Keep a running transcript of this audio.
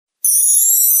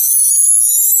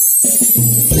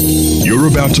You're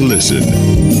about to listen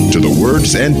to the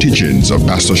words and teachings of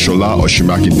Pastor Sola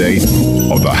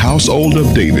Osunmakinde of the Household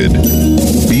of David.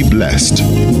 Be blessed.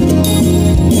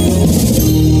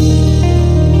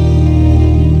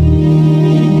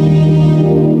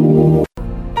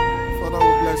 Father,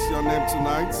 we bless your name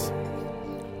tonight.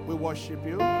 We worship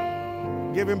you.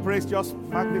 Give him praise, just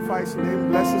magnify his name,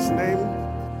 bless his name.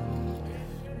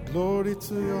 Glory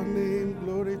to your name,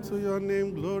 glory to your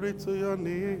name, glory to your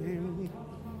name.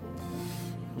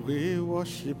 We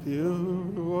worship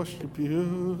you, we worship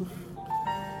you.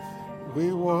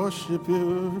 We worship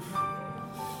you.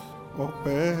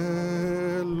 Opelo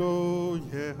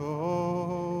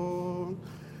Yeho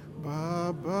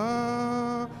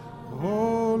Baba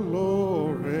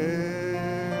Olore.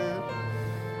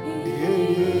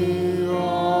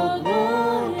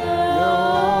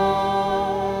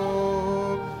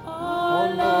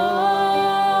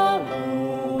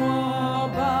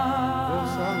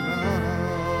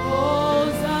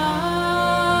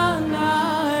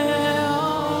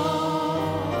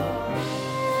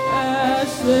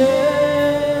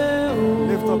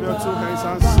 Lift up your two hands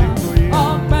and sing to him.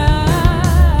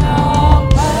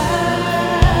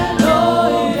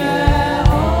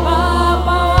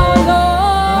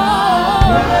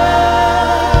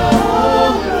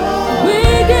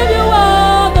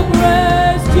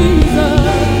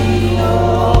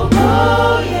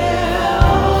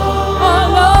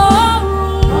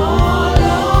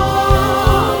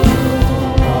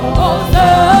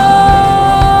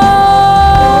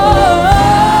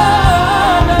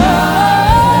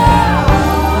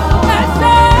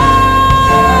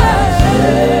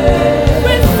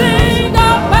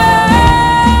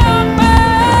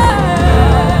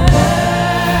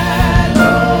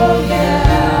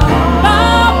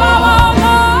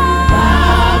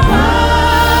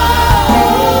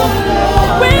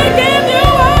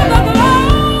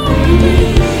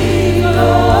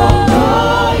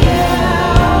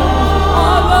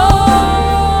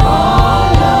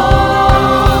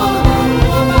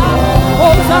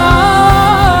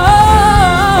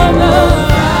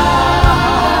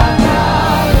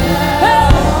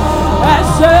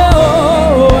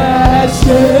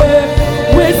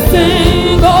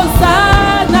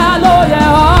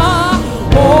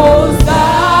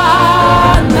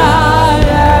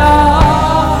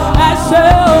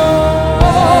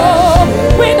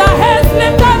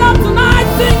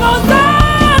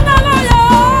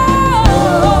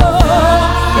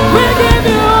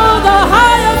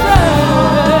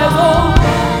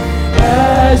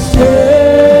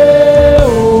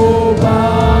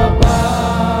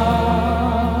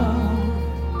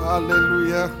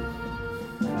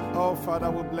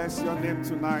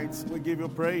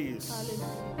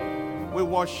 We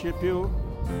worship you.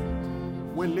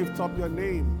 We lift up your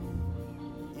name.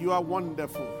 You are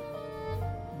wonderful.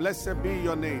 Blessed be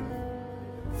your name.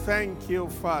 Thank you,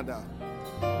 Father.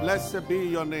 Blessed be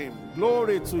your name.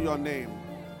 Glory to your name.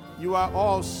 You are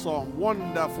awesome,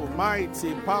 wonderful,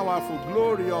 mighty, powerful,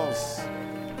 glorious.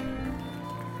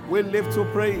 We live to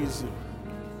praise you.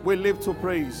 We live to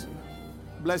praise you.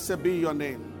 Blessed be your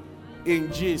name.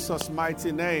 In Jesus'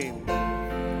 mighty name.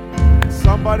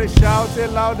 Somebody shout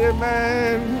it loud,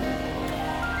 amen.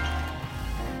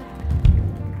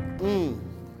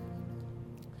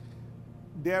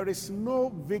 There is no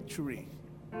victory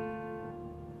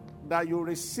that you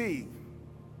receive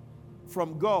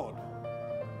from God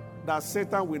that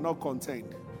Satan will not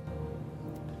contend.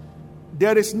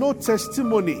 There is no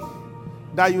testimony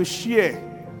that you share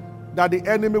that the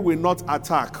enemy will not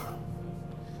attack.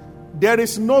 There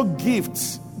is no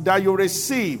gift that you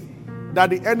receive that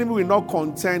the enemy will not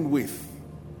contend with.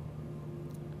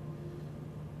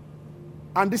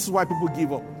 And this is why people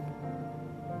give up.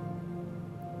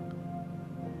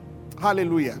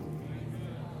 Hallelujah.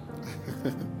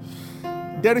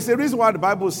 There is a reason why the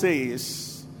Bible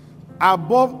says,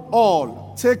 above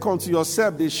all, take unto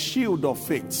yourself the shield of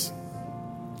faith.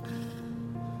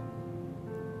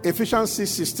 Ephesians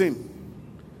 6:16.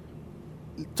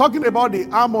 Talking about the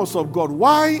armors of God.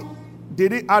 Why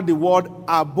did he add the word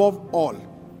above all?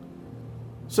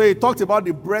 So he talked about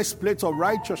the breastplate of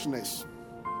righteousness,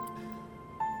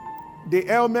 the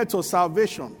helmet of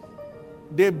salvation,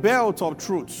 the belt of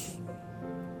truth.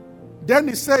 Then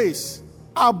he says,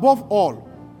 above all,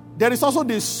 there is also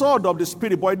the sword of the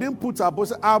Spirit, but he didn't put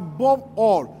above. Above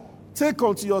all, take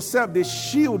unto yourself the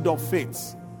shield of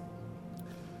faith,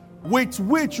 with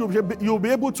which you'll be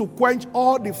able to quench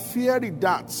all the fiery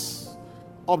darts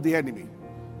of the enemy.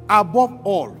 Above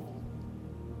all.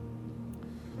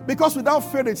 Because without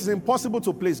faith, it is impossible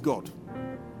to please God.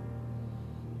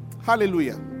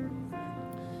 Hallelujah.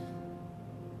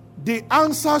 the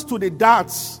answers to the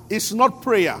darts is not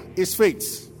prayer, it's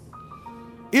faith.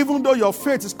 Even though your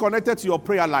faith is connected to your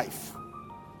prayer life.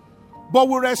 But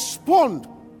we respond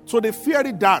to the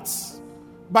fiery darts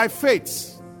by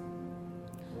faith.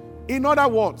 In other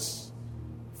words,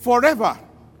 forever,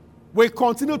 we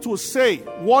continue to say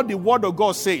what the word of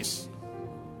God says,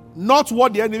 not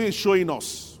what the enemy is showing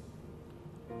us.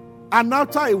 And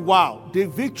after a while, the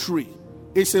victory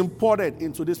is imported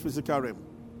into this physical realm.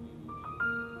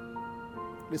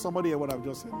 Did somebody hear what I've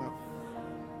just said now?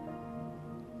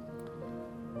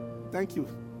 Thank you.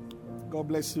 God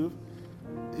bless you.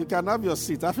 You can have your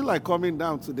seat. I feel like coming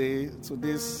down today to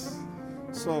this.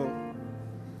 So,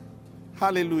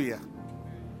 hallelujah.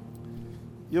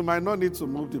 You might not need to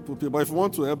move the pulpit, but if you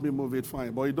want to help me move it,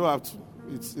 fine. But you don't have to.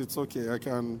 It's okay. I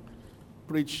can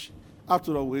preach.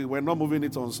 After all, we were not moving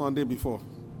it on Sunday before.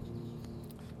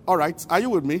 All right. Are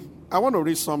you with me? I want to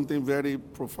read something very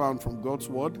profound from God's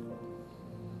word.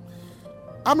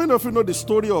 How many of you know the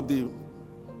story of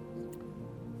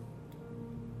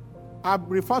I've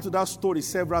referred to that story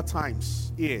several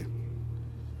times here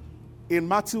in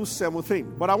Matthew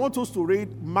 17. But I want us to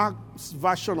read Mark's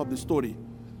version of the story.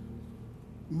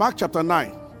 Mark chapter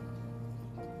 9.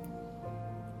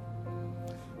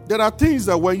 There are things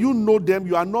that when you know them,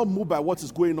 you are not moved by what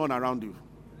is going on around you.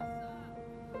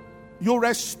 You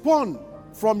respond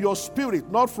from your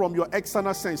spirit, not from your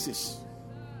external senses.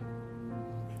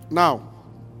 Now,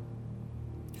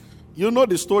 you know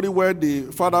the story where the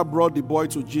father brought the boy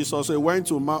to Jesus. He went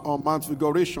to on Mount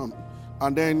Figuration.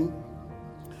 And then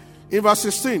in verse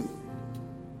 16,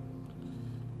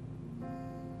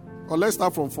 or let's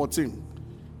start from 14.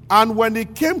 And when he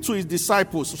came to his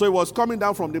disciples, so he was coming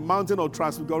down from the mountain of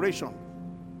transfiguration.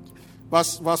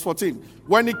 Verse 14.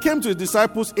 When he came to his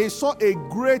disciples, he saw a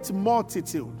great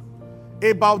multitude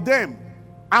about them,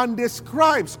 and the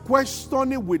scribes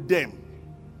questioning with them.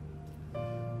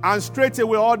 And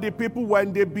straightway all the people,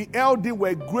 when they beheld him,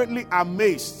 were greatly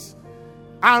amazed,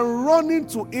 and running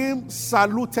to him,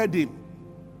 saluted him.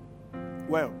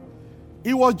 Well,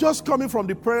 he was just coming from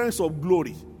the presence of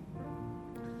glory.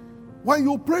 When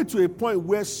you pray to a point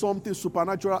where something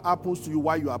supernatural happens to you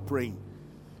while you are praying,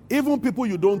 even people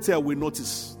you don't tell will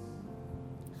notice.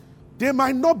 They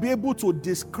might not be able to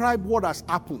describe what has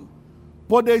happened,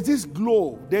 but there's this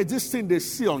glow, there's this thing they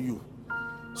see on you.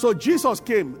 So Jesus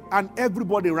came and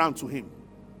everybody ran to him.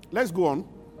 Let's go on.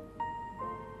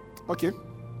 Okay.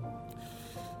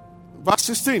 Verse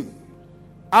 16.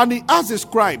 And he asked the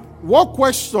scribe, what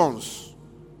questions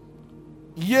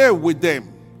ye with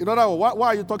them? In other words, why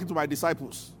are you talking to my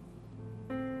disciples?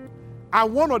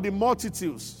 And one of the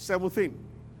multitudes, 17,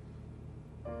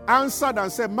 answered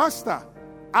and said, Master,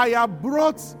 I have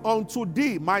brought unto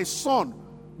thee my son,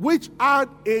 which had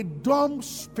a dumb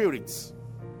spirit.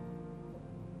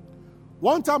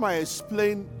 One time I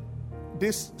explained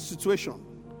this situation.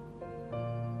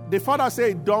 The father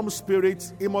said, dumb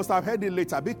spirit. He must have heard it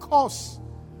later, because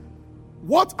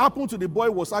what happened to the boy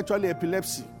was actually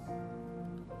epilepsy.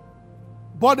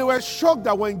 But they were shocked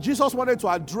that when Jesus wanted to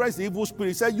address the evil spirit,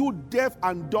 he said, you deaf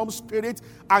and dumb spirit.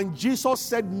 And Jesus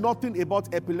said nothing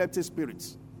about epileptic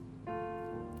spirits.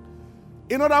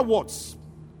 In other words,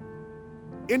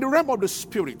 in the realm of the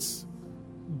spirits,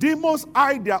 demons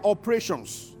hide their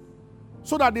operations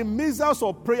so that the missiles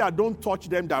of prayer don't touch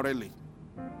them directly.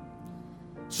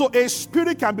 So a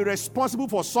spirit can be responsible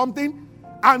for something,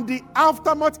 and the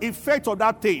aftermath effect of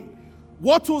that thing,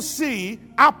 what you see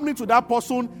happening to that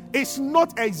person, is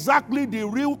not exactly the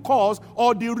real cause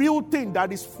or the real thing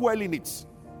that is fueling it.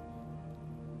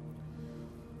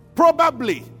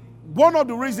 Probably one of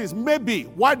the reasons maybe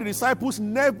why the disciples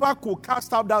never could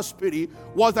cast out that spirit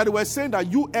was that they were saying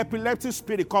that you epileptic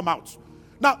spirit, come out.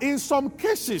 Now in some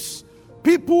cases,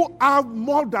 people have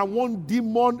more than one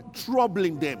demon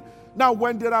troubling them. Now,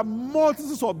 when there are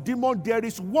multitudes of demons, there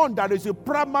is one that is a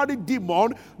primary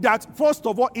demon that, first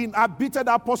of all, inhabited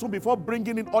that person before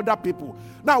bringing in other people.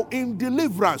 Now, in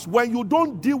deliverance, when you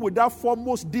don't deal with that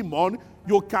foremost demon,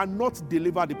 you cannot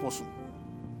deliver the person.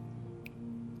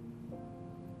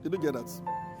 Did you get that?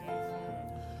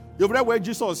 You've read where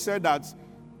Jesus said that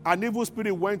an evil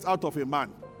spirit went out of a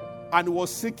man and he was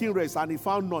seeking rest and he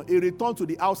found none. He returned to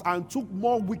the house and took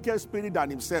more wicked spirit than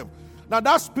himself. Now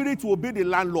that spirit will be the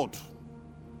landlord.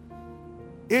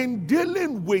 In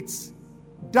dealing with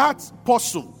that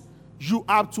person, you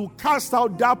have to cast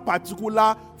out that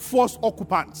particular false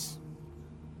occupant.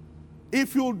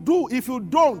 If you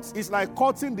don't, it's like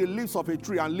cutting the leaves of a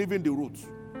tree and leaving the roots.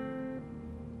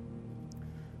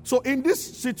 So in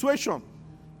this situation,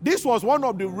 this was one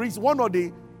of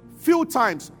the few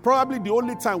times, probably the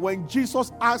only time, when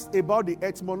Jesus asked about the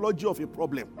etymology of a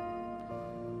problem.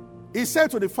 He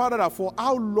said to the father that for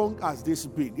how long has this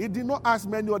been? He did not ask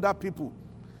many other people.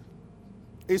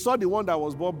 He saw the one that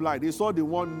was born blind. He saw the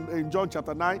one in John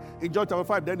chapter 9. In John chapter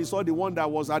 5, then he saw the one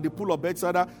that was at the pool of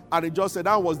Bethesda. And he just said,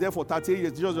 that was there for 30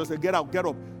 years. Jesus just said, get up, get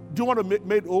up. Do you want to be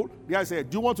made whole? The guy said,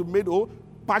 do you want to be made whole?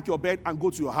 Pack your bed and go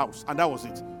to your house. And that was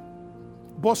it.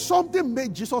 But something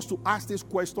made Jesus to ask this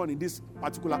question in this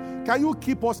particular. Can you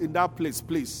keep us in that place,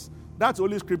 please? That's the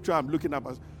only scripture I'm looking at.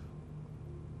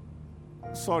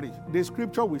 Sorry, the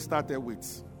scripture we started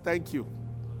with. Thank you.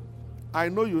 I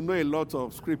know you know a lot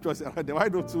of scriptures around there. Why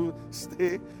don't you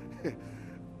stay?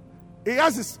 He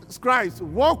asked his scribes,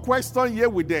 what question here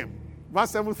with them?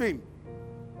 Verse 17.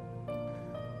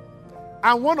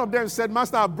 And one of them said,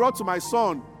 Master, I brought to my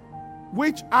son,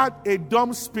 which had a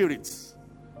dumb spirit.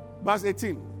 Verse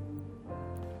 18.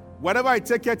 Whenever I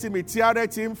taketh him, he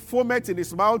teareth him, foameth in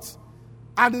his mouth,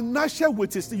 and he gnasheth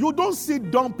with his teeth. You don't see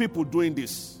dumb people doing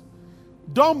this.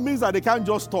 Dumb means that they can't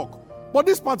just talk. But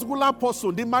this particular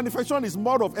person, the manifestation is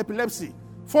more of epilepsy.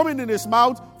 Foaming in his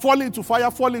mouth, falling into fire,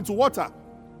 falling into water.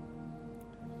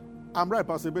 I'm right,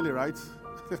 Pastor Billy, right?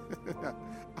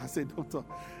 I said, Doctor,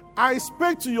 I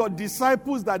spake to your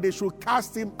disciples that they should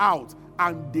cast him out,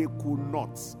 and they could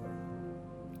not.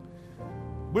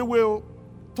 We will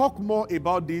talk more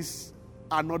about this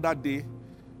another day.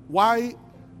 Why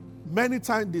many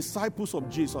times disciples of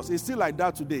Jesus, it's still like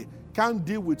that today, can't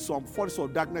deal with some force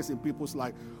of darkness in people's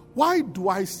life. Why do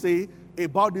I say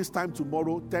about this time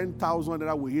tomorrow, 10,000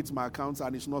 will hit my accounts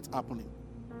and it's not happening?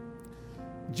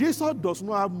 Jesus does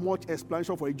not have much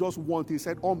explanation for it, just one. He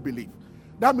said unbelief.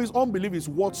 That means unbelief is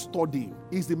worth studying,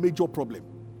 is the major problem.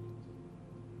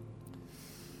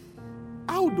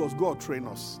 How does God train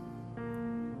us?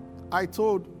 I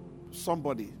told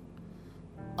somebody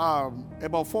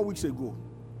about 4 weeks ago,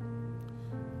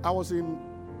 I was in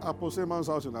Apostle Man's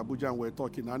house in Abuja and we were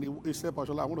talking, and he said,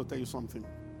 Pastor, I want to tell you something.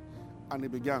 And he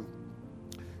began.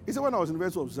 He said, when I was in the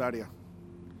University of Zaria,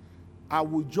 I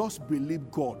would just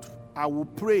believe God. I will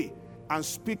pray and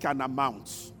speak an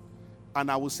amount,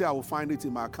 and I will say I will find it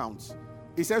in my account.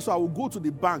 He said, so I will go to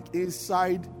the bank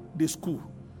inside the school,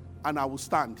 and I will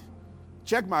stand,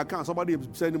 check my account. Somebody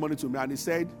sending money to me, and he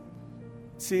said,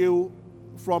 till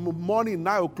from morning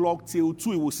 9 o'clock till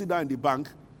 2, he will sit down in the bank,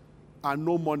 and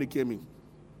no money came in.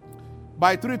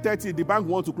 By 3:30, the bank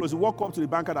wanted to close. He walked up to the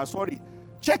bank and I said, sorry,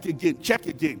 check again, check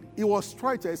again. He was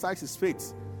trying to exercise his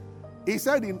faith. He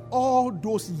said in all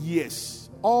those years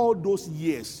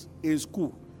in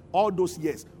school, all those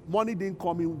years, money didn't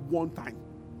come in one time.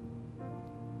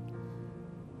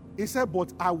 He said,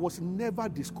 but I was never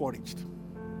discouraged.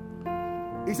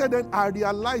 He said, then I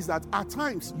realized that at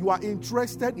times you are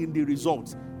interested in the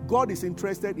results. God is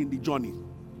interested in the journey.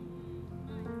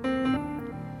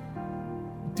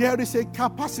 There is a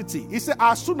capacity. He said,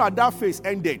 as soon as that phase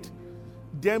ended,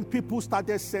 then people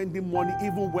started sending money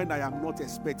even when I am not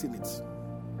expecting it.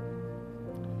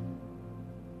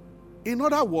 In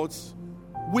other words,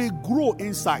 we grow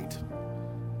inside.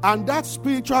 And that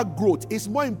spiritual growth is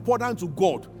more important to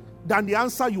God than the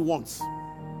answer you want.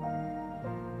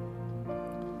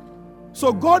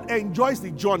 So God enjoys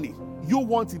the journey. You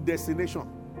want the destination.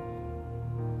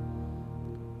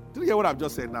 Did you hear what I've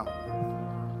just said now?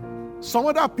 Some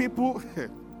other people,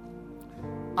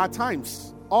 at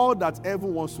times, all that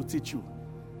heaven wants to teach you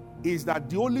is that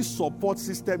the only support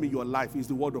system in your life is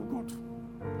the word of God.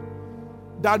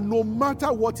 That no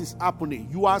matter what is happening,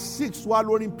 you are sick,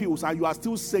 swallowing pills, and you are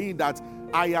still saying that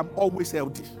I am always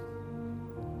healthy.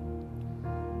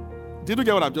 Did you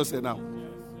get what I've just said now?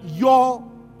 Your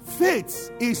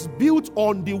faith is built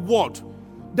on the word.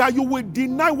 That you will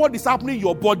deny what is happening in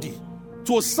your body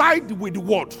to side with the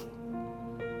word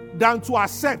than to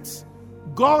accept.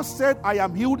 God said, I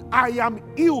am healed, I am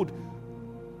healed.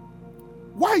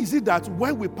 Why is it that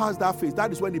when we pass that phase,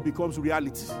 that is when it becomes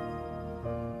reality?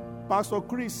 Pastor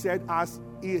Chris said, as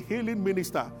a healing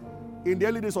minister, in the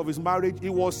early days of his marriage, he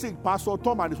was sick. Pastor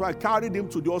Tom and his wife carried him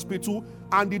to the hospital,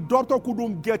 and the doctor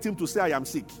couldn't get him to say, I am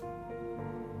sick.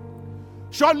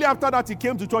 Shortly after that, he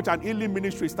came to church and healing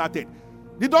ministry started.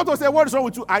 The doctor said, what is wrong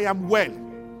with you? I am well.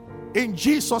 In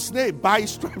Jesus' name, by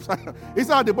stripes. It's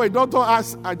not the boy. Doctor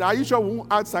asked, are you sure we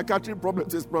won't add psychiatric problem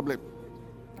to this problem?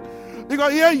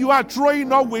 Because here you are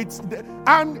throwing up with,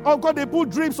 and of course they put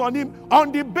drips on him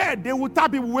on the bed. They will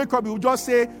tap him, wake up, he will just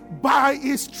say, by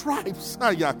his stripes.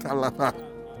 And at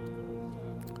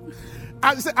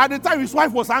the time his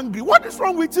wife was angry. What is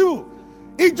wrong with you?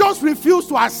 He just refused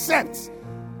to accept.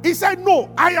 He said,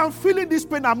 no, I am feeling this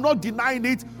pain. I'm not denying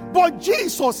it. But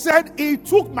Jesus said he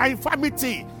took my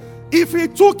infirmity. If he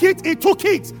took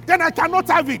it, then I cannot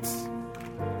have it.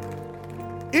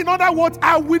 In other words,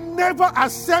 I will never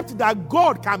accept that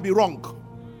God can be wrong.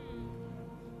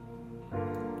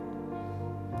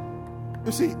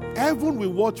 You see, heaven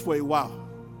will watch for a while.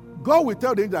 God will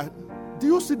tell them that, do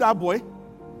you see that boy?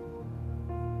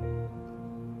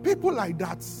 People like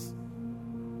that.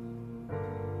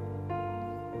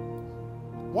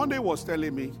 One day was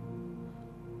telling me,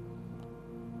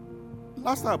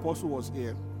 last time Apostle was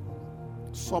here,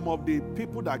 some of the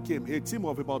people that came, a team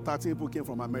of about 30 people came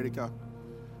from America,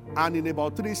 and in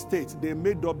about 3 states, they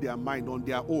made up their mind on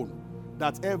their own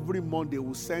that every month they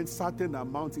will send certain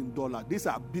amount in dollars. These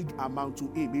are big amount to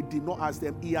him. He did not ask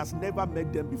them. He has never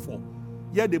met them before.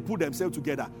 Yet they put themselves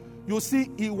together. You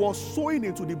see, he was sowing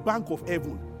into the bank of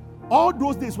heaven. All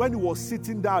those days when he was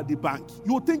sitting there at the bank,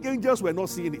 you would think angels were not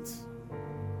seeing it.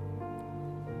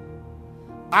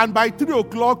 And by 3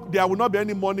 o'clock, there will not be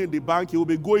any money in the bank. He will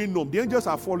be going home. The angels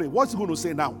are following. What's he going to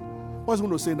say now? What's he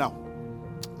going to say now?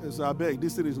 So I beg,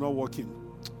 this thing is not working.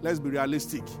 Let's be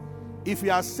realistic. If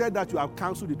you have said that, you have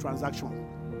cancelled the transaction.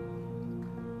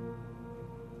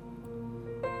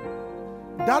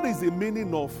 That is the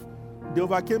meaning of they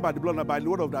overcame by the blood and by the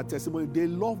word of their testimony. They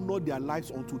love not their lives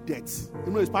unto death.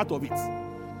 You know, it's part of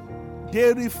it.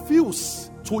 They refuse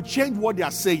to change what they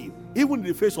are saying, even in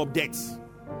the face of death.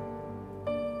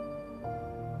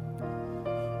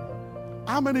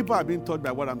 How many people have been taught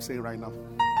by what I'm saying right now?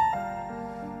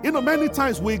 You know, many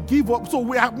times we give up. So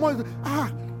we are more,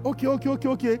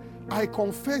 okay. I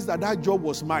confess that job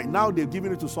was mine. Now they've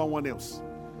given it to someone else.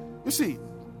 You see,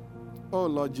 oh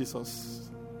Lord Jesus.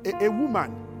 A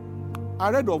woman, I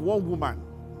read of one woman.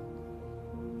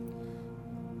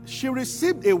 She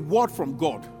received a word from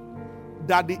God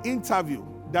that the interview,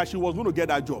 that she was going to get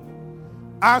that job.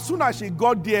 As soon as she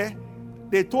got there,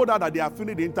 they told her that they have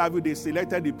finished the interview. They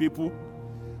selected the people.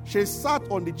 She sat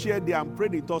on the chair there and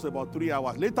prayed in tongues about 3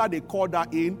 hours. Later, they called her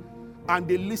in and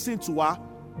they listened to her.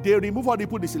 They removed all the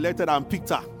people they selected and picked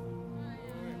her.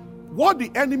 What the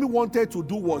enemy wanted to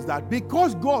do was that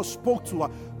because God spoke to her,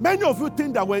 many of you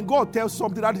think that when God tells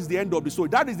something, that is the end of the story.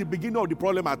 That is the beginning of the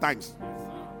problem at times.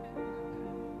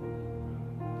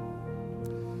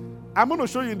 I'm going to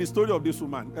show you in the story of this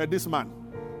man.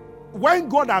 When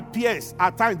God appears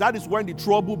at times, that is when the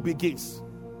trouble begins.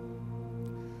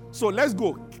 So let's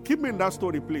go. Keep me in that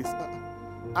story, please.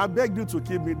 I beg you to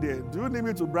keep me there. Do you need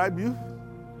me to bribe you?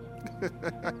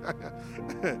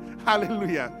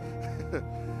 Hallelujah.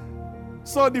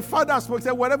 So the father spoke,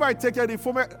 said, whenever I take any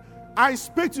form, I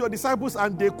speak to your disciples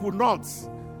and they could not.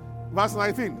 Verse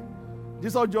 19.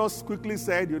 Jesus just quickly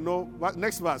said,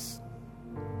 next verse.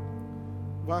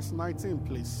 Verse 19,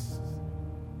 please.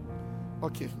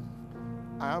 Okay.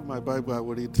 I have my Bible, I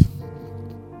will read.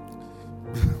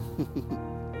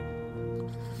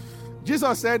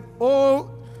 Jesus said, "Oh,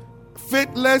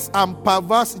 faithless and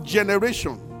perverse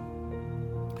generation,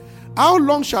 how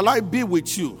long shall I be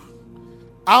with you?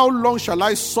 How long shall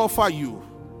I suffer you?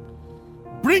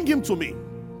 Bring him to me."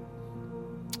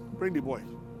 Bring the boy.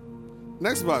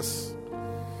 Next verse.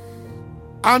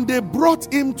 And they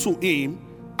brought him to him,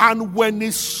 and when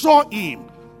he saw him,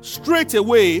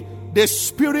 straightway the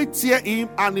spirit tear him,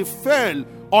 and he fell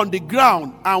on the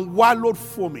ground and wallowed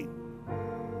foaming.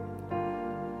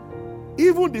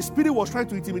 Even the spirit was trying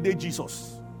to intimidate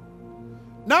Jesus.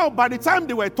 Now, by the time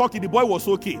they were talking, the boy was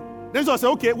okay. Then Jesus said,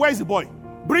 "Okay, where is the boy?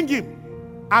 Bring him."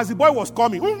 As the boy was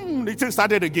coming, the thing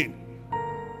started again.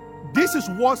 This is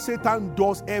what Satan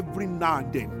does every now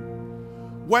and then.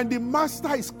 When the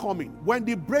master is coming, when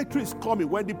the breakthrough is coming,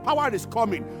 when the power is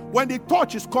coming, when the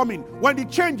touch is coming, when the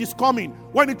change is coming,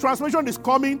 when the transformation is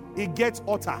coming, it gets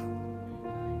utter.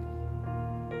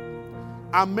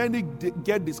 And many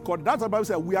get discouraged. That's what the Bible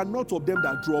says, we are not of them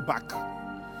that draw back.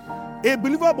 A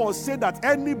believer must say that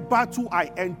any battle I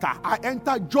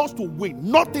enter just to win,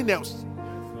 nothing else.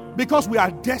 Because we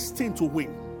are destined to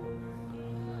win.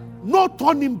 No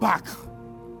turning back.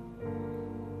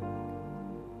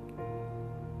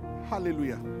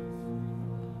 Hallelujah.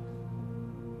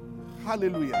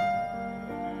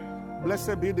 Hallelujah.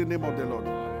 Blessed be the name of the Lord.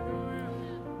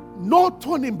 No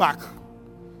turning back.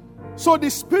 So the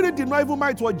spirit did not even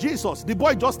mind it was Jesus. The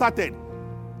boy just started.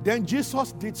 Then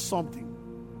Jesus did something.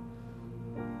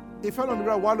 He fell on the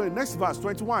ground wallowing. Next verse,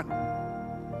 21.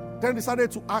 Then he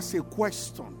decided to ask a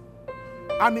question.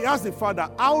 And he asked the father,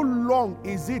 "How long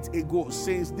is it ago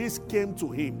since this came to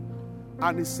him?"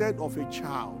 And he said, "Of a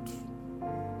child."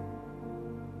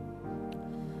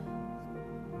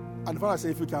 And the father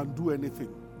said, "If you can do anything."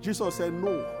 Jesus said,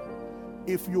 "No,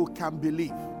 if you can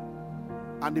believe."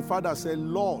 And the father said,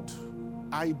 "Lord,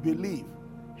 I believe.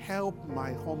 Help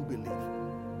my unbelief."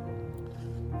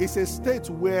 It's a state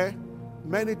where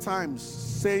Many times,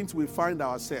 saints, we find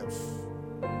ourselves.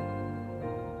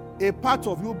 A part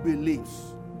of you believes,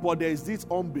 but there is this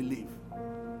unbelief.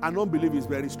 And unbelief is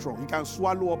very strong. It can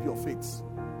swallow up your faith.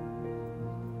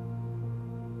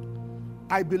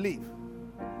 I believe.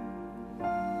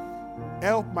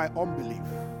 Help my unbelief.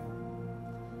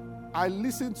 I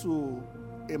listened to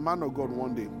a man of God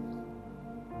one day,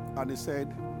 and he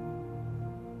said,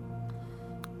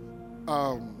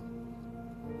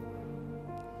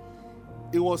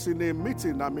 he was in a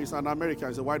meeting. I mean, he's an American,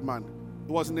 he's a white man.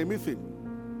 He was in a meeting.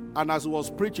 And as he was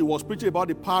preaching about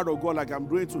the power of God like I'm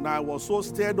doing tonight. I was so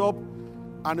stirred up,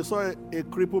 and he saw a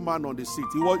crippled man on the seat.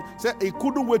 Said he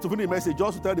couldn't wait to finish the message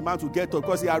just to tell the man to get up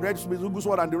because he had read Smith's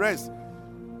word and the rest.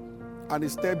 And he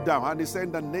stepped down and he said,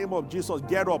 in the name of Jesus,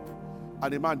 get up.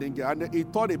 And the man didn't get up. And he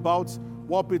thought about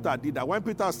what Peter did. That when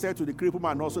Peter said to the crippled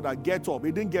man also that get up,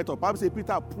 he didn't get up. Bible says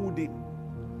Peter pulled him.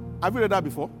 Have you read that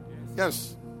before?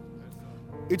 Yes.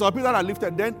 It was Peter that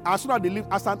lifted. Then as soon as they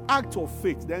lifted, as an act of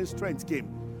faith, then strength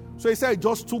came. So he said, he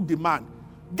just took the man,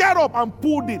 get up, and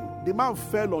pulled him. The man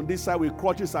fell on this side with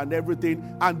crutches and everything.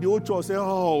 And the old church said,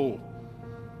 oh.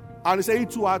 And he said he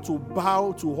too had to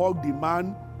bow to hug the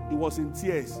man. He was in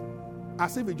tears,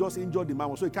 as if he just injured the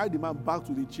man. So he carried the man back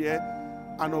to the chair.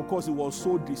 And of course, he was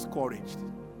so discouraged.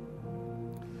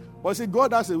 But see,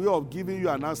 God has a way of giving you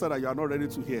an answer that you are not ready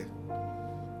to hear.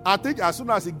 I think as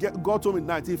soon as got home at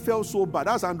night, he felt so bad.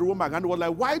 That's Andrew Womack. And he was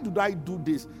like, why did I do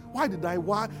this? Why?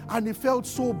 And he felt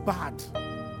so bad.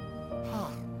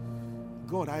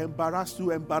 God, I embarrassed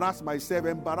you, embarrassed myself,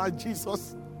 embarrassed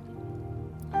Jesus.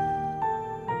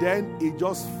 Then he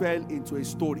just fell into a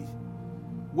story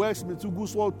where Smith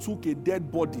took a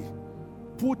dead body,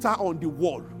 put her on the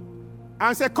wall,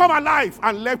 and said, come alive,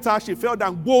 and left her. She fell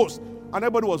down, goes, and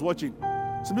everybody was watching.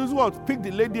 Smith picked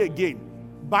the lady again.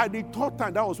 By the third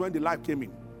time, that was when the life came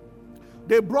in.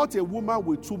 They brought a woman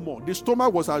with tumor. The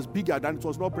stomach was as bigger than it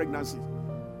was not pregnancy.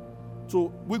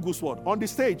 So, Wigglesworth on the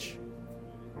stage.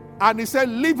 And he said,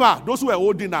 leave her. Those who were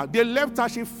holding her, they left her.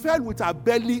 She fell with her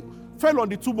belly, fell on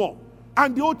the tumor.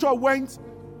 And the ultra went,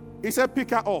 he said,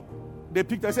 pick her up. They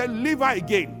picked her, said, leave her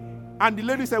again. And the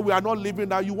lady said, we are not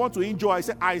leaving her. You want to injure her?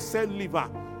 I said, leave her.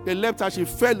 They left her. She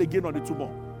fell again on the tumor.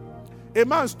 A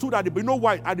man stood at the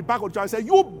back of the church and said,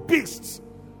 you beasts.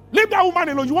 Leave that woman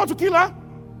alone. You want to kill her?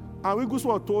 And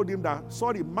Wigglesworth told him that,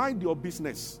 sorry, mind your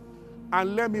business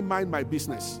and let me mind my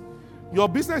business. Your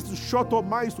business is to shut up,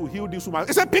 mine is to heal this woman.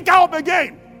 He said, pick her up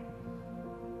again.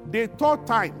 The third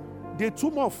time, the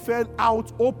tumor fell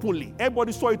out openly.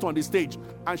 Everybody saw it on the stage,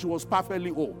 and she was perfectly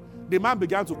whole. The man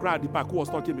began to cry at the back who was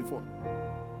talking before.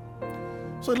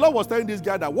 So the Lord was telling this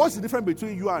guy that, what's the difference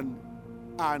between you and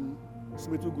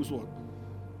Smith Wigglesworth?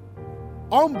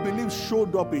 Unbelief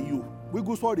showed up in you.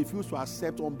 Wigglesworth refused to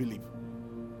accept unbelief.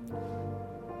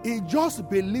 He just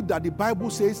believed that the Bible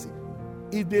says,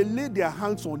 if they lay their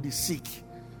hands on the sick,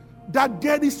 that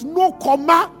there is no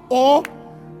comma or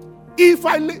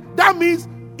that means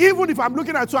even if I'm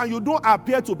looking at you and you don't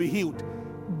appear to be healed,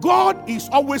 God is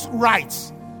always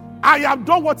right. I have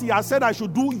done what he has said I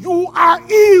should do. You are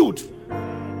healed.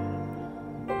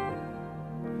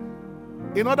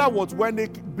 In other words, when the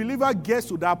believer gets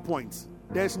to that point,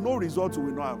 there's no result we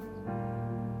will not have.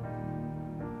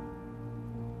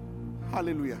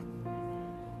 Hallelujah.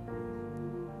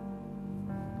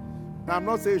 Now, I'm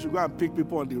not saying you should go and pick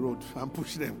people on the road and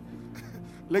push them.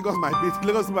 Lagos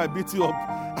might beat you up.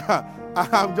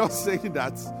 I'm just saying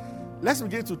that. Let's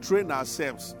begin to train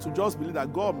ourselves to just believe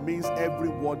that God means every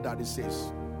word that he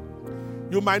says.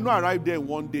 You might not arrive there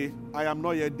one day. I am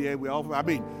not yet there.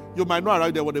 You might not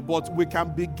arrive there one day, but we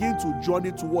can begin to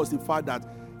journey towards the fact that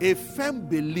a firm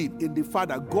belief in the fact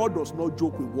that God does not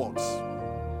joke with words.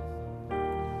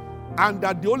 And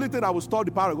that the only thing that will stop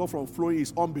the power of God from flowing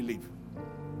is unbelief.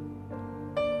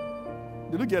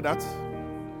 Did you get that?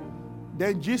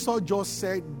 Then Jesus just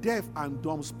said, deaf and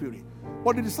dumb spirit.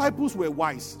 But the disciples were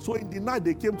wise. So in the night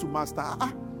they came to Master.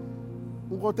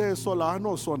 Sola, I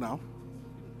know so now.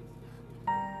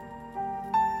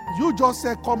 You just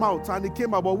said, come out, and he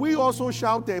came out. But we also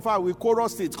shouted, if I will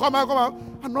chorus it, come out,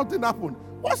 and nothing happened.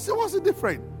 What's the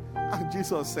difference? And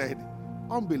Jesus said,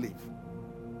 unbelief.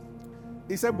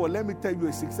 He said, but let me tell you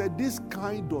a secret. He said, this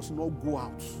kind does not go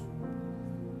out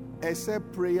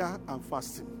except prayer and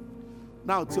fasting.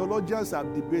 Now, theologians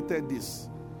have debated this.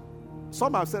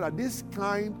 Some have said that this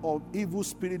kind of evil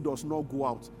spirit does not go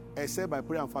out except by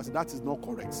prayer and fasting. That is not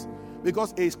correct.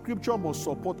 Because a scripture must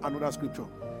support another scripture.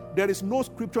 There is no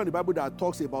scripture in the Bible that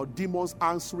talks about demons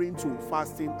answering to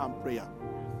fasting and prayer.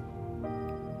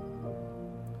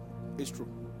 It's true.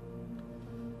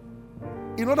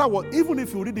 In other words, even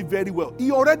if you read it very well,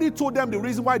 he already told them the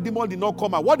reason why demon did not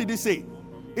come out. What did he say?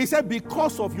 He said,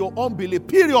 because of your unbelief,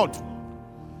 period.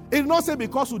 He did not say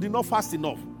because you did not fast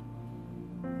enough.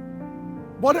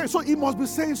 But then, so he must be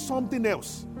saying something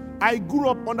else. I grew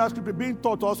up under scripture being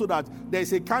taught also that there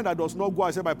is a kind that does not go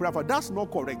except by prayer. That's not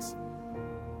correct.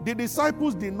 The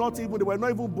disciples they were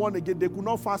not even born again. They could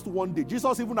not fast one day.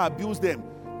 Jesus even abused them.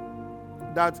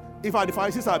 That if the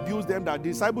Pharisees abused them, that the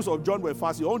disciples of John were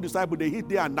fasting, your own disciples, they hit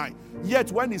day and night. Yet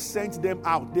when he sent them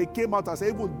out, they came out and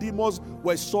said, even demons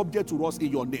were subject to us in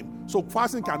your name. So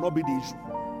fasting cannot be the issue.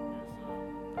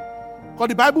 Because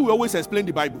the Bible will always explain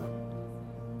the Bible.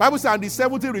 Bible says, and the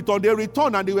 70 returned. They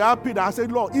returned and they were happy. That I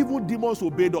said, Lord, even demons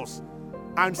obeyed us.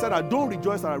 And said, I don't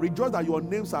rejoice, that rejoice that your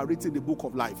names are written in the book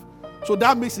of life. So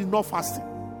that makes it not fasting.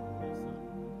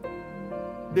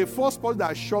 The first person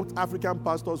that shocked African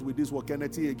pastors with this was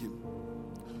Kenneth Hagin.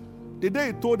 The day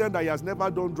he told them that he has never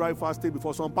done dry fasting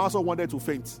before, some pastors wanted to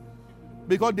faint.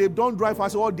 Because they've done dry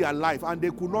fasting all their life and they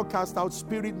could not cast out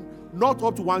spirit, not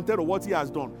up to 1/3 of what he has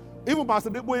done. Even Pastor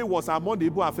Deboe was among the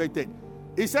people affected.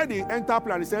 He said he entered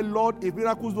plan. He said, Lord, if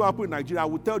miracles don't happen in Nigeria, I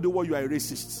will tell the world you are a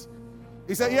racist.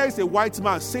 He said, here is a white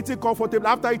man sitting comfortably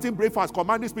after eating breakfast,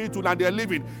 commanding spirit to land, they're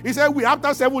living. He said,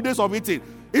 after 7 days of eating,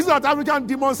 it's not African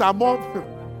demons are more.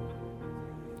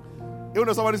 Even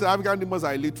though somebody said African demons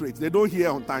are illiterate, they don't hear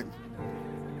on time.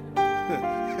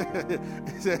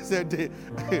 He said the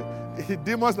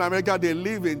demons in America, they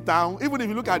live in town. Even if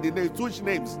you look at the names, Tush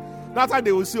names, that's why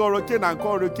they will see Hurricane and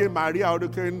call Hurricane Maria,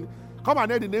 Hurricane. Come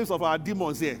and hear the names of our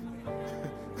demons here.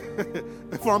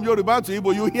 From Yoruba to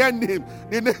Igbo, you hear name,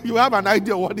 you have an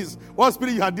idea what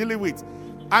spirit you are dealing with.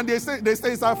 And they stay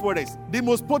inside forest. The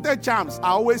most potent charms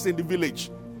are always in the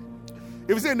village.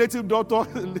 If you say a native doctor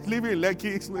living in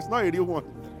Lekki, it's not a real one.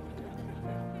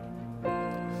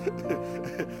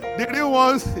 The real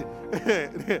ones,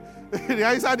 they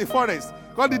are inside the forest.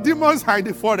 Because the demons are in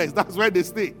the forest. That's where they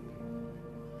stay.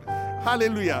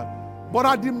 Hallelujah. But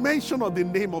at the mention of the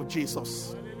name of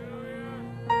Jesus,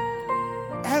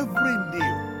 every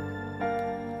knee.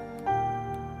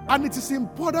 And it is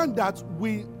important that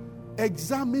we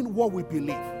examine what we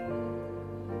believe.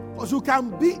 Because you can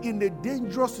be in a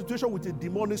dangerous situation with a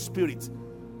demonic spirit,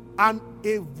 and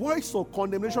a voice of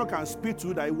condemnation can speak to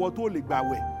you that it was totally bad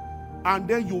way. And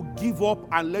then you give up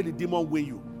and let the demon win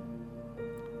you.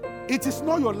 It is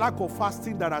not your lack of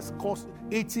fasting that has caused,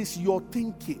 it is your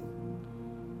thinking.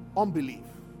 Unbelief.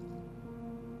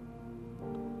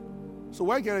 So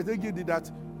when Kenneth Hagin did that,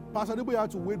 Pastor Deboe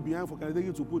had to wait behind for Kenneth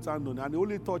Hagin to put hand on, and they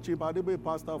only touched him. Pastor Deboe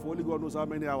pastor for only God knows how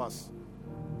many hours.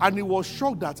 And he was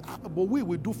shocked that, but we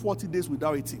will do 40 days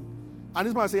without eating. And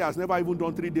this man said he has never even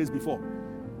done 3 days before.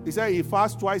 He said he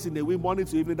fasts twice in the week, morning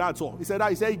to evening, that's all. He said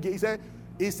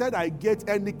I get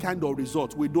any kind of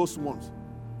result with those ones.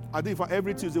 I think for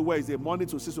every Tuesday, Wednesday, morning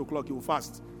to 6 o'clock, he will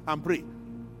fast and pray.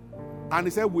 And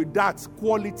he said with that,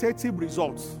 qualitative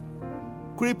results.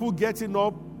 Cripple getting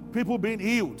up, people being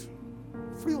healed.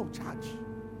 Free of charge.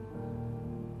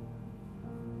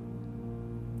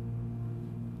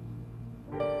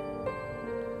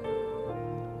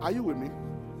 Are you with me?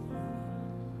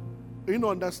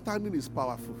 Understanding is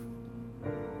powerful.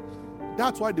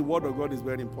 That's why the word of God is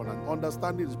very important.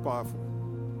 Understanding is powerful.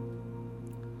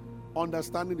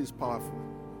 Understanding is powerful.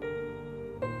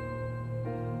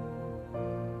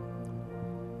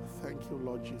 Thank you,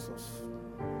 Lord Jesus.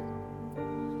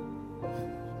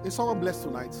 Is someone blessed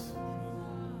tonight?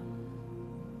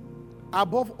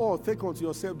 Above all, take unto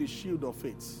yourself the shield of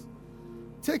faith.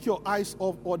 Take your eyes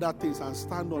off other things and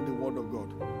stand on the word of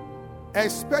God.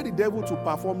 Expect the devil to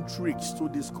perform tricks to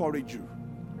discourage you.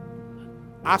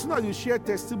 As soon as you share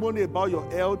testimony about your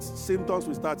health, symptoms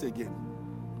will start again.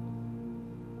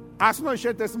 As soon as you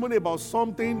share testimony about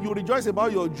something, you rejoice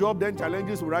about your job, then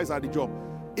challenges will rise at the job.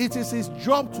 It is his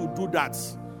job to do that.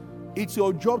 It's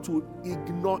your job to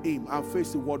ignore him and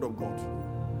face the word of God.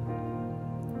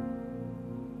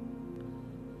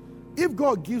 If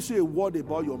God gives you a word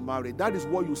about your marriage, that is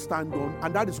what you stand on,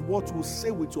 and that is what you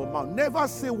say with your mouth. Never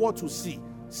say what you see.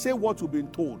 Say what you've been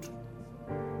told.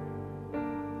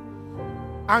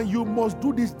 And you must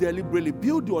do this deliberately.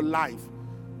 Build your life.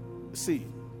 See,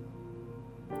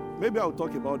 maybe I'll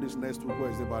talk about this next week,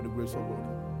 Wednesday, by the grace of God.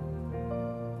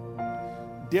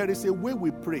 There is a way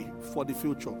we pray for the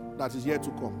future that is yet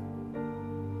to come.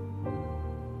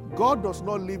 God does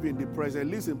not live in the present,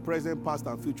 he lives in present, past,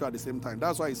 and future at the same time.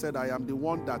 That's why he said, I am the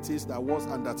one that is, that was,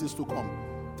 and that is to come.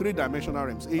 3-dimensional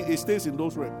realms. He stays in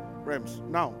those realms.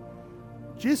 Now,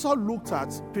 Jesus looked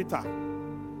at Peter.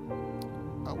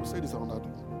 I will say this on that.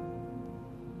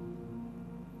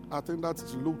 I think that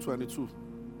is Luke 22.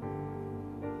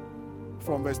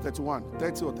 from verse 31,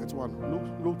 30 or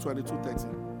 31. Luke 22, 30.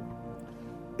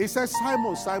 It says,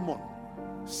 Simon, Simon,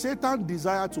 Satan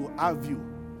desired to have you,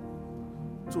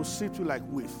 to sift you like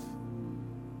wheat.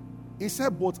 He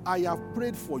said, but I have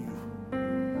prayed for you.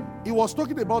 He was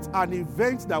talking about an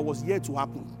event that was yet to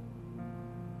happen.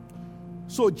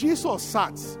 So Jesus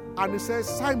sat and he said,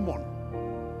 Simon,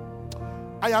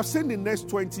 I have seen the next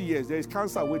 20 years, there is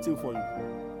cancer waiting for you.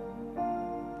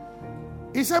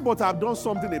 He said, but I've done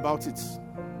something about it.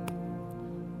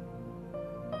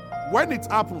 When it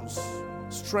happens,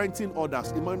 strengthen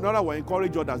others. In other words,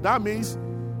 encourage others. That means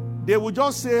they will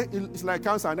just say it's like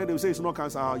cancer, and then they will say it's not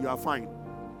cancer, you are fine.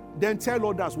 Then tell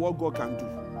others what God can do.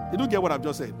 You do get what I've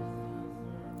just said?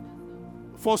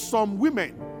 For some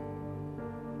women,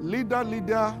 leader,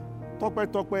 talk,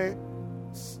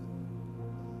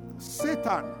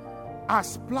 Satan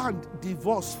has planned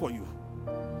divorce for you.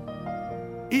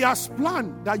 He has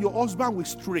planned that your husband will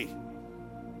stray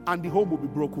and the home will be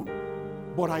broken.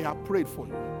 But I have prayed for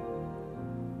you.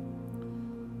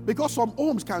 Because some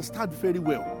homes can start very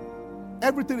well.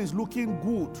 Everything is looking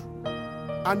good.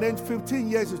 And then 15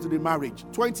 years into the marriage,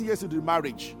 20 years into the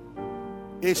marriage,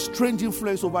 a strange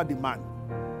influence over the man.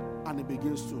 And he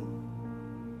begins to.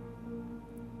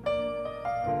 But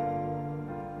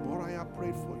I have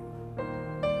prayed for you.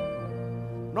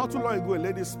 Not too long ago, a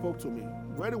lady spoke to me.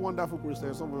 Very wonderful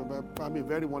Christian,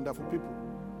 very wonderful people.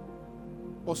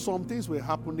 But some things were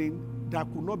happening that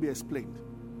could not be explained.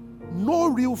 No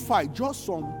real fight, just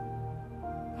some.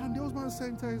 And the husband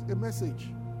sent her a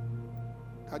message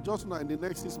that just now in the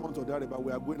next 6 months or thereabout,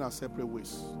 we are going our separate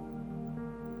ways.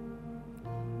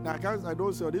 Now, guys, I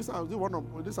don't say this.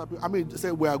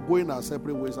 Say we are going our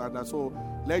separate ways, and so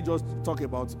let's just talk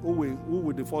about who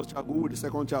will the first child go, who will the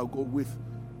second child go with.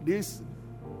 These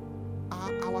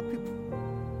are our people.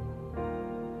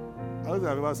 I don't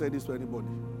think I've ever said this to anybody.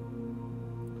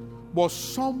 But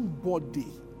somebody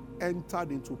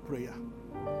entered into prayer.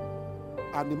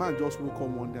 And the man just woke up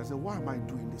one day and said, why am I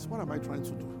doing this? What am I trying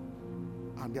to do?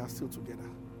 And they are still together.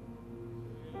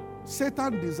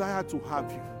 Satan desired to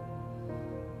have you.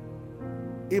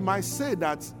 He might say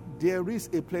that there is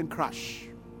a plane crash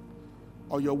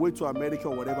on your way to America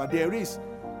or whatever. There is.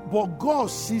 But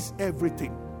God sees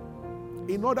everything.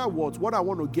 In other words, what I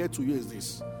want to get to you is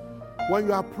this. When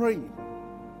you are praying,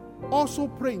 also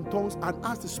pray in tongues and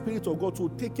ask the Spirit of God to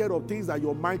take care of things that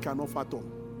your mind cannot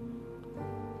fathom.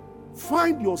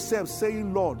 Find yourself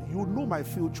saying, Lord, you know my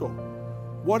future.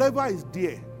 Whatever is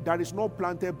there that is not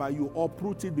planted by you,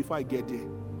 uproot it before I get there.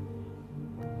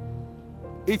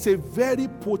 It's a very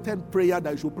potent prayer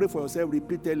that you should pray for yourself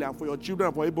repeatedly and for your children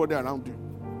and for everybody around you.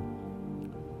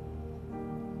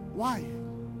 Why?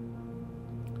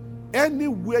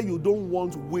 Anywhere you don't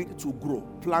want weed to grow,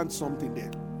 plant something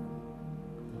there.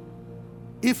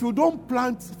 If you don't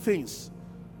plant things,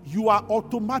 you are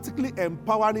automatically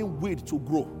empowering weed to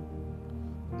grow.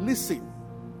 Listen,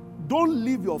 don't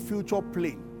leave your future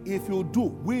plain. If you do,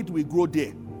 weed will grow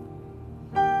there.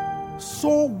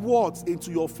 Sow words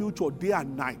into your future day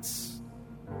and night.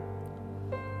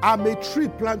 I'm a tree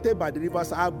planted by the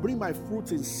rivers. I bring my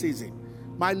fruit in season.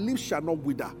 My leaves shall not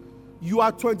wither. You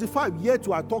are 25, yet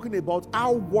you are talking about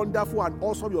how wonderful and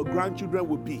awesome your grandchildren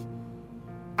will be.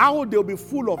 How they'll be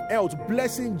full of health,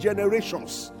 blessing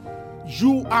generations.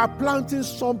 You are planting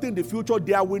something in the future.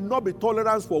 There will not be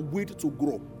tolerance for weed to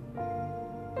grow.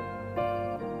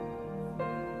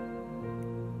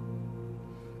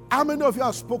 How many of you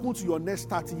have spoken to your next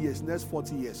 30 years, next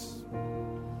 40 years?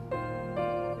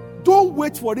 Don't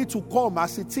wait for it to come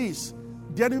as it is.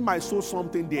 The enemy might sow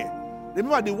something there.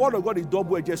 Remember, the word of God is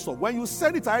double-edged sword. When you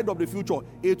send it ahead of the future,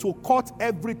 it will cut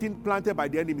everything planted by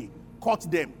the enemy. Cut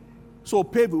them. So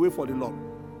pave the way for the Lord.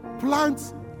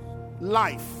 Plant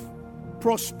life,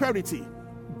 prosperity,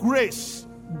 grace,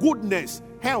 goodness,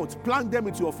 health. Plant them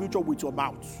into your future with your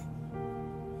mouth.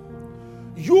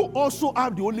 You also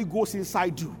have the Holy Ghost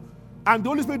inside you. And the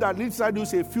Holy Spirit that lives inside you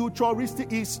is a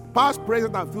futuristic, is past,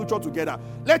 present, and future together.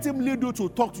 Let him lead you to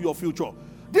talk to your future.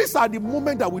 These are the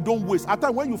moments that we don't waste. At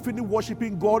times when you finish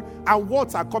worshiping God and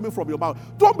words are coming from your mouth,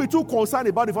 don't be too concerned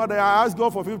about the fact that I asked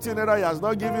God for 15 naira, he has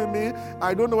not given me.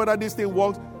 I don't know whether this thing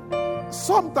works.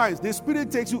 Sometimes the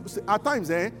Spirit takes you, at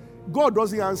times, God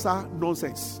doesn't answer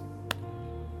nonsense.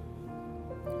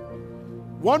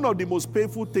 One of the most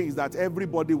painful things that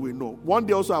everybody will know. One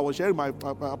day also I was sharing my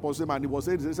apostle and he was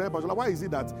saying, why is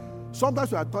it that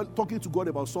sometimes we are talking to God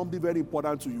about something very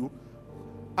important to you?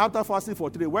 After fasting for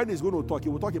 3 days, when he's going to talk, he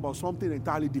will talk about something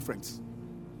entirely different.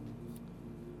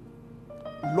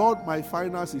 Lord, my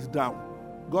finance is down.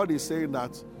 God is saying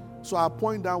that. So I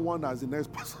point down one as the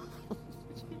next person.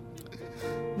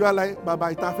 You are like,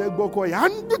 Baba Itafe Goko,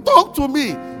 and talk to me.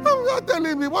 You're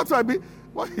telling me what I mean.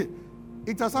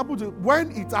 It has happened to,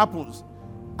 when it happens,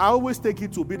 I always take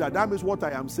it to be that means what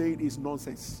I am saying is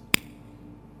nonsense.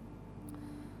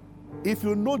 If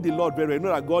you know the Lord very well, you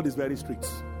know that God is very strict.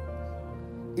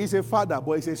 He's a father,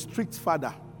 but he's a strict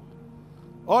father.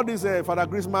 All this Father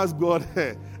Christmas God,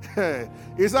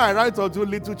 he said, I write unto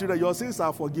little children, your sins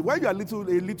are forgiven. When you are a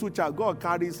little child, God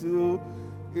carries you,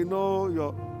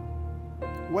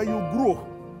 when you grow.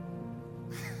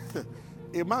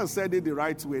 A man said it the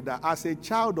right way, that as a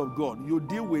child of God, you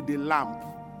deal with the lamb.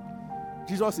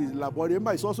 Jesus is the lamb, but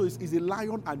remember, it's also is the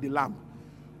lion and the lamb.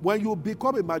 When you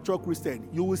become a mature Christian,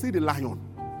 you will see the lion.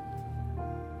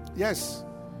 Yes.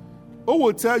 Who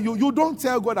will tell you, you don't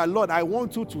tell God that, Lord, I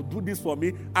want you to do this for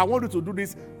me. I want you to do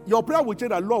this. Your prayer will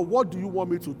change that, Lord, what do you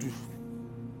want me to do?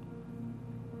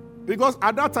 Because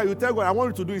at that time, you tell God, I want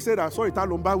you to do. He said, sorry,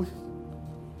 Talombawi.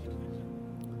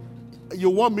 You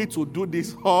want me to do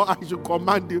this, or I should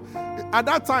command you. At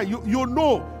that time, you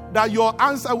know that your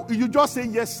answer, you just say,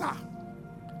 yes, sir.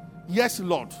 Yes,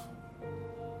 Lord.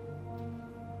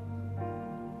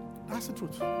 That's the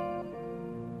truth.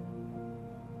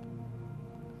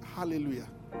 Hallelujah.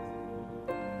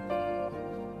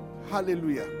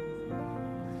 Hallelujah.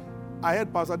 I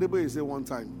heard Pastor Debo say one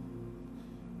time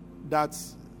that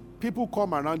people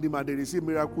come around him and they receive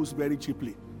miracles very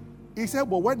cheaply. He said,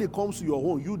 but when it comes to your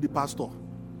home, you, the pastor,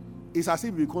 it's as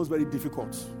if it becomes very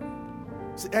difficult.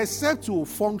 Except to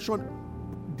function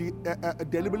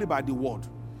deliberately by the word.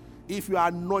 If you are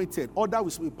anointed,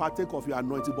 others will partake of your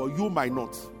anointing, but you might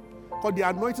not. Because the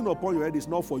anointing upon your head is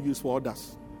not for you, it's for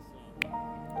others.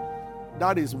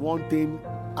 That is one thing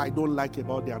I don't like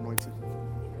about the anointing.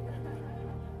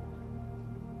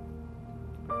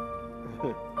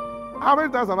 How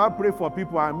many times have I prayed for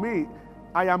people and me,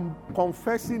 I am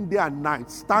confessing day and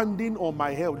night, standing on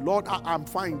my head, Lord, I'm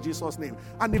fine in Jesus' name.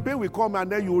 And the pain will come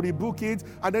and then you rebuke it,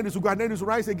 and then it will go, and then it will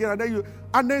rise again,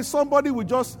 and then somebody will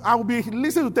just, I will be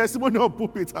listening to testimony on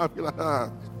pulpit. I'll be like,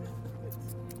 That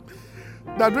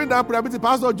during that prayer meeting,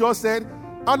 Pastor just said,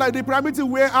 unlike the prayer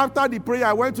meeting where after the prayer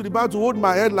I went to the back to hold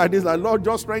my head like this, like, Lord,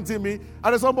 just strengthen me.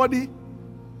 And then somebody,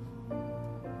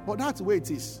 but that's the way it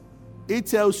is. It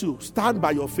tells you, stand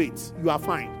by your faith. You are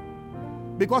fine.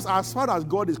 Because as far as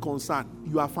God is concerned,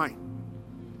 you are fine.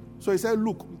 So he said,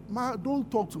 look, don't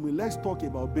talk to me. Let's talk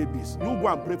about babies. You go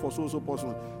and pray for so-and-so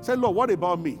person. Say, Lord, what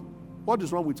about me? What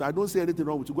is wrong with you? I don't see anything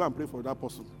wrong with you. Go and pray for that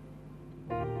person.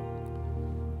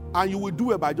 And you will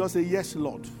do it by just saying, yes,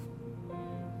 Lord.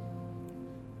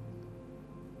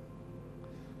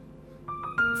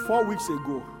 Four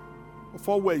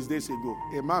Wednesdays ago,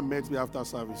 a man met me after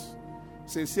service.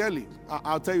 Sincerely,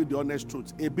 I'll tell you the honest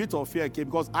truth. A bit of fear came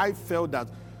because I felt that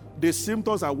the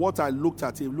symptoms and what I looked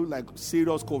at, it looked like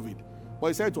serious COVID. But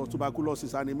he said it was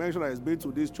tuberculosis, and he mentioned that he's been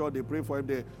to this church, they pray for him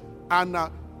there. And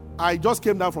I just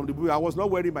came down from the building. I was not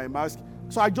wearing my mask.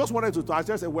 So I just wanted to I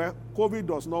just said, well, COVID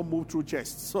does not move through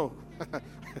chest. So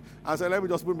I said, let me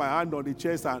just put my hand on the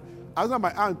chest. And as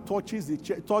my hand touches the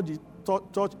chest,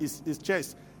 touch his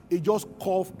chest, it just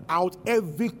coughed out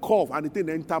every cough, and it didn't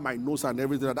enter my nose and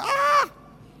everything. Ah!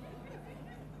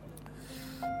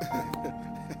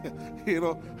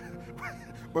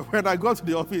 But when I got to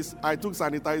the office, I took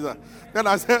sanitizer. Then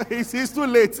I said, it's too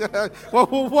late.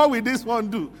 What will this one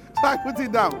do? So I put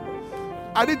it down.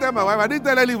 I didn't tell my wife, I didn't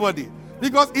tell anybody.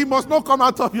 Because it must not come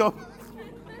out of your...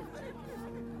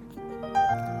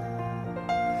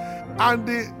 And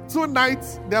the 2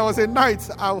 nights, there was a night,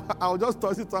 I'll just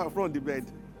toss it out front of the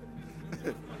bed.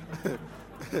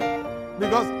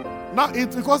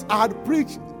 Because I had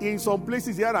preached in some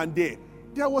places here and there.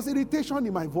 There was irritation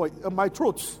in my voice, my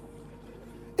throat.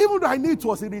 Even though I knew it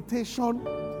was irritation,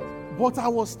 but I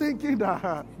was thinking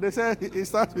that they said it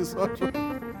starts with such.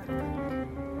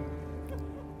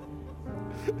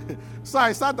 So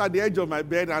I sat at the edge of my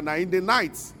bed, and in the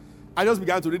night, I just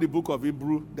began to read the book of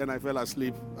Hebrew. Then I fell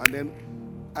asleep, and then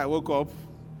I woke up,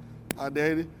 and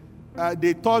then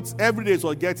they thought every day it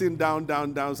was getting down.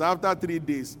 So after 3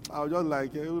 days, I was just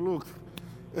like, hey, look,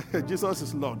 Jesus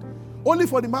is Lord. Only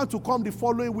for the man to come the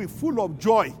following week full of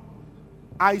joy.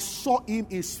 I saw him,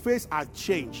 his face had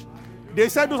changed. They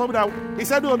said those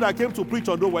that came to preach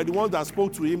on those were the ones that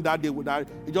spoke to him that day.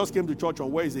 He just came to church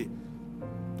on Wednesday.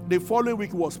 The following week,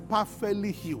 he was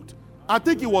perfectly healed. I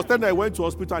think it was then I went to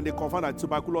hospital and they confirmed that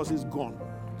tuberculosis is gone.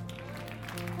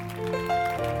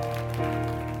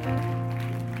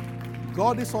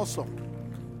 God is awesome.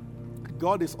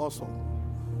 God is awesome.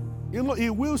 He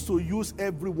wills to use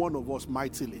every one of us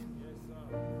mightily.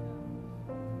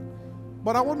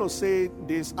 But I want to say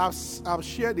this. I've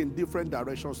shared in different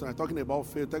directions. I'm talking about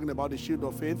faith, talking about the shield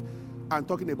of faith, and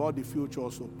talking about the future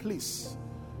also. Please,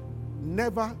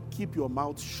 never keep your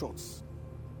mouth shut.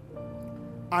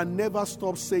 And never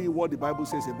stop saying what the Bible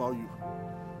says about you.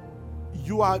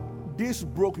 You are this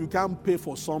broke, you can't pay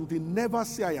for something. Never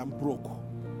say I am broke.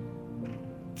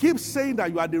 Keep saying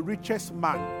that you are the richest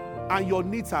man and your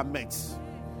needs are met.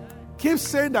 Keep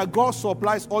saying that God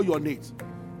supplies all your needs.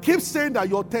 Keep saying that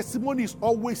your testimony is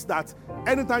always that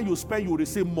anytime you spend, you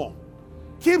receive more.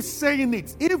 Keep saying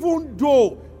it, even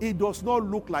though it does not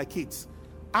look like it.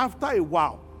 After a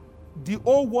while, the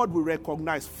whole world will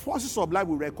recognize, forces of life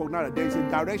will recognize that there is a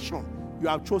direction you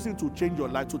have chosen to change your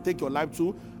life, to take your life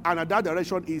to, and that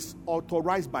direction is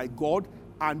authorized by God,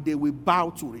 and they will bow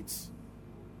to it.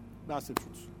 That's the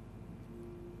truth.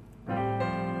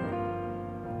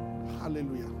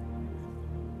 Hallelujah.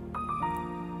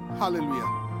 Hallelujah.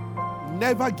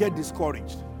 Never get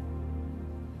discouraged.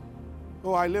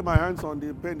 Oh, I lay my hands on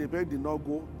the pen did not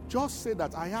go. Just say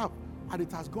that I have, and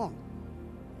it has gone.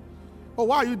 Oh,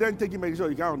 why are you then taking medication?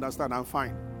 You can't understand. I'm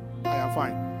fine. I am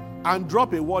fine. And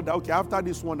drop a word that, okay, after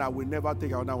this one, I will never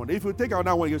take another one. If you take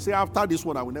another one, you say, after this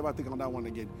one, I will never take another one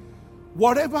again.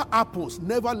 Whatever happens,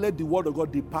 never let the word of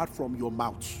God depart from your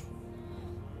mouth.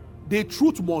 The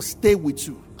truth must stay with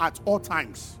you at all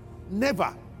times.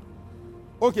 Never.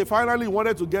 Okay, finally you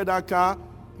wanted to get that car.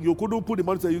 You couldn't put the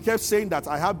money. So you kept saying that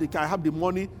I have the car, I have the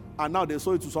money, and now they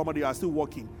sold it to somebody, you are still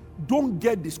working. Don't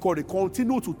get discouraged.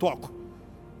 Continue to talk.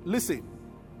 Listen.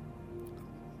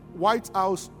 White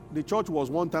House, the church was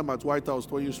one time at White House,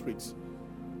 Toyin Street.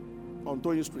 On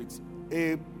Toyin Street.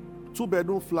 A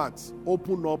 2-bedroom flat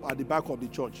opened up at the back of the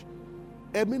church.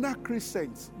 Emina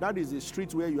Crescent, that is the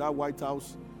street where you have White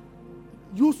House,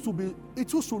 it used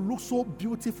to look so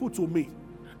beautiful to me.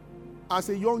 As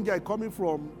a young guy coming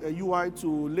from UI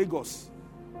to Lagos.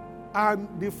 And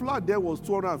the flat there was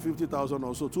 250,000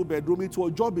 or so, 2-bedroom. It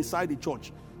was just beside the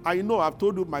church. And you know, I've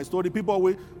told you my story. I've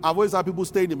always had people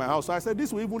staying in my house. So I said,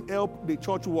 this will even help the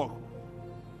church work.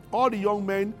 All the young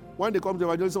men, when they come to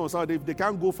evangelism on Saturday, if they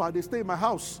can't go far, they stay in my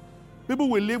house. People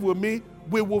will live with me.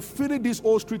 We will fill this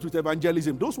whole street with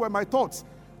evangelism. Those were my thoughts.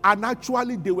 And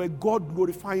actually, they were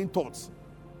God-glorifying thoughts.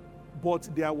 But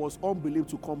there was unbelief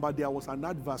to combat. There was an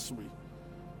adversary.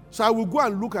 So I will go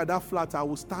and look at that flat. I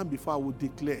will stand before, I will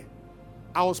declare.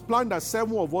 I was planning that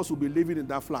 7 of us will be living in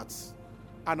that flat.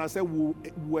 And I said, we'll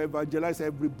evangelize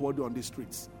everybody on the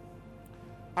streets.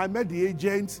 I met the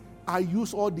agents. I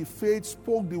used all the faith,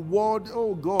 spoke the word.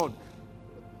 Oh, God.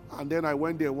 And then I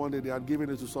went there one day. They had given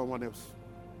it to someone else.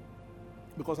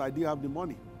 Because I didn't have the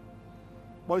money.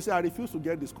 But you see, I refused to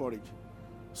get discouraged.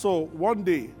 So one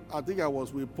day, I think I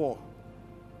was with Paul.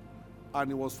 And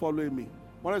he was following me.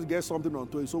 Wanted to get something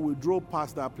onto it. So we drove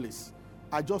past that place.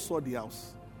 I just saw the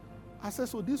house. I said,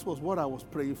 so this was what I was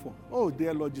praying for. Oh,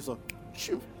 dear Lord Jesus.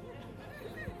 Shoo.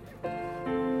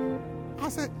 I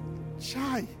said,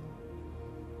 chai.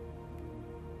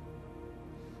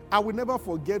 I will never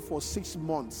forget for 6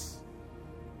 months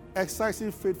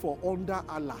exercising faith for under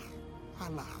Allah.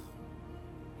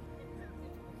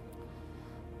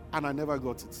 And I never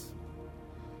got it.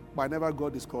 But I never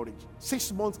got discouraged.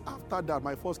 6 months after that,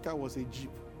 my first car was a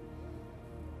Jeep.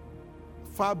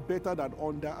 Far better than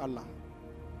under Allah.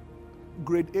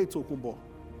 Grade 8 Tokumbo.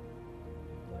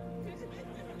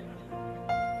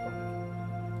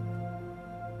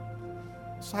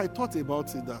 So I thought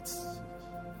about it that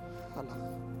Allah.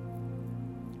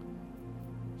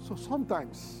 So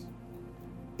sometimes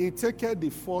it takes the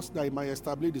first that it might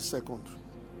establish the second.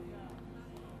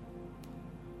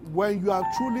 When you have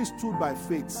truly stood by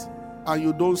faith and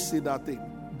you don't see that thing,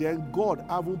 then God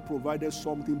hasn't provided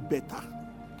something better.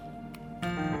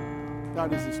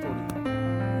 That is the story.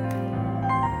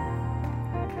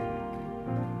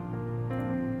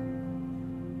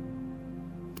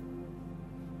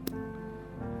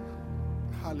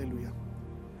 Hallelujah.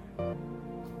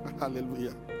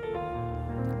 Hallelujah.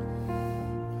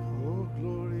 Oh,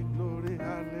 glory, glory,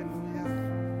 hallelujah.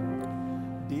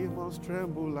 Demons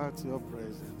tremble at your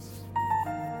presence.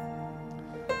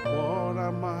 What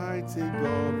a mighty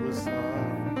God we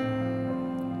serve.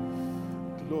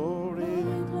 Glory,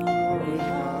 glory,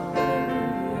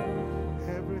 hallelujah.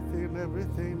 Everything,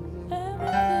 everything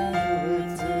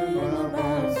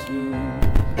about you.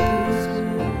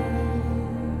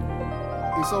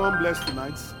 Is someone blessed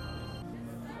tonight?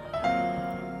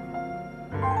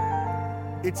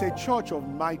 It's a church of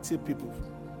mighty people,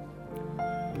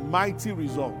 mighty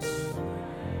results,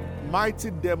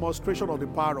 mighty demonstration of the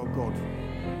power of God,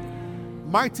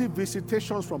 mighty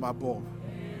visitations from above.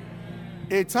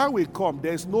 A time will come,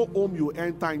 there's no home you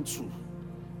enter into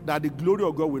that the glory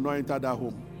of God will not enter that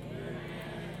home.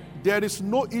 There is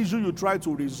no issue you try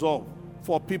to resolve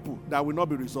for people that will not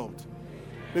be resolved.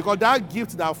 Because that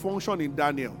gift that functioned in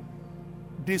Daniel,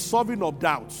 the solving of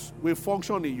doubts, will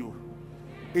function in you.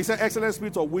 It's an excellent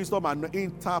spirit of wisdom and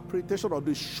interpretation of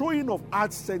the showing of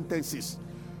hard sentences.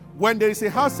 When there is a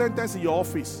hard sentence in your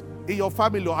office, in your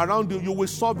family, or around you, you will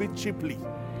solve it cheaply.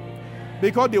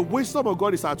 Because the wisdom of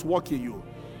God is at work in you.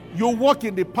 You walk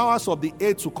in the powers of the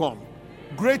age to come.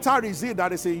 Greater is it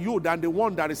that is in you than the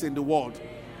one that is in the world.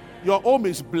 Your home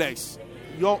is blessed.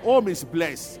 Your home is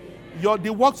blessed.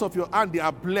 The works of your hand, they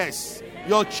are blessed.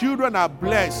 Your children are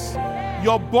blessed.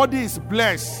 Your body is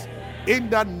blessed. In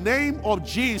the name of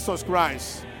Jesus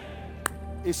Christ.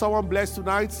 Is someone blessed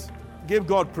tonight? Give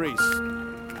God praise.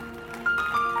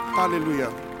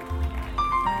 Hallelujah.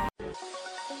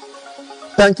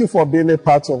 Thank you for being a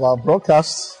part of our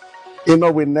broadcast. You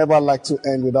know, we never like to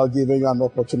end without giving you an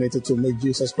opportunity to make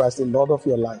Jesus Christ the Lord of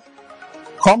your life.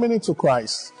 Coming into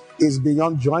Christ is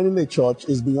beyond joining a church,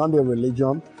 is beyond a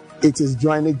religion. It is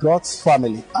joining God's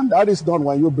family. And that is done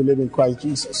when you believe in Christ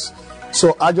Jesus.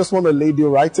 So I just want to lead you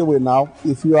right away now.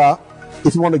 If you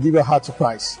want to give your heart to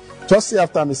Christ, just say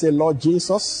after me, say, Lord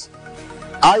Jesus,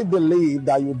 I believe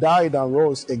that you died and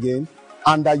rose again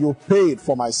and that you paid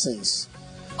for my sins.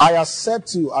 I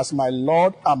accept you as my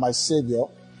Lord and my Savior,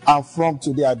 and from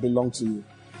today I belong to you.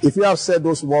 If you have said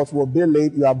those words, will be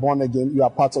late, you are born again, you are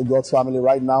part of God's family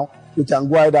right now. You can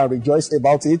go ahead and rejoice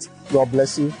about it. God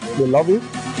bless you. We love you.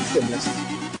 Stay blessed.